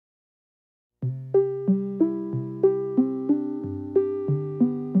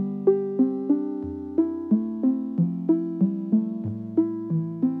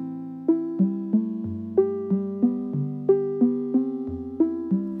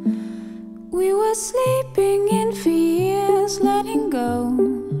We were sleeping in fears, letting go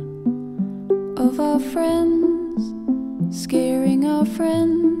of our friends, scaring our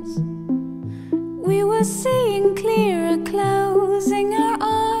friends. We were seeing clearer, closing our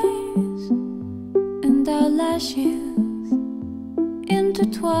eyes, and our lashes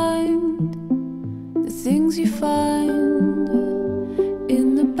intertwined. The things you find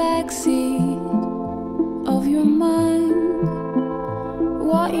in the backseat of your mind,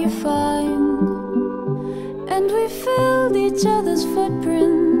 what you find. And we filled each other's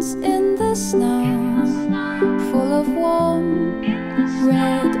footprints in the snow, full of warm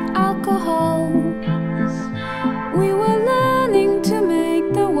red alcohol. We were learning to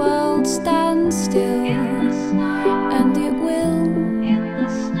make the world stand still, and it will.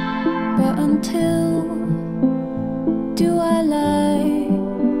 But until, do I lie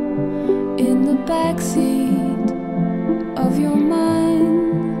in the backseat of your mind?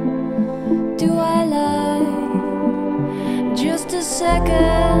 Do I lie? Just a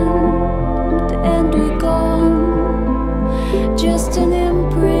second and we're gone. Just an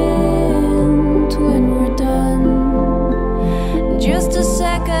imprint when we're done. Just a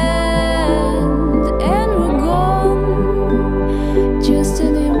second and we're gone. Just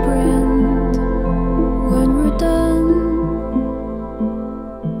an imprint when we're done.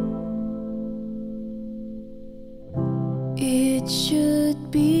 It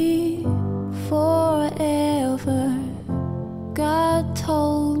should be forever, God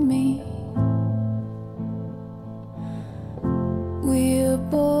told me. We're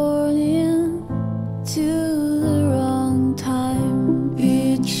born into the wrong time.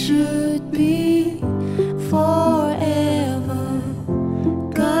 It should be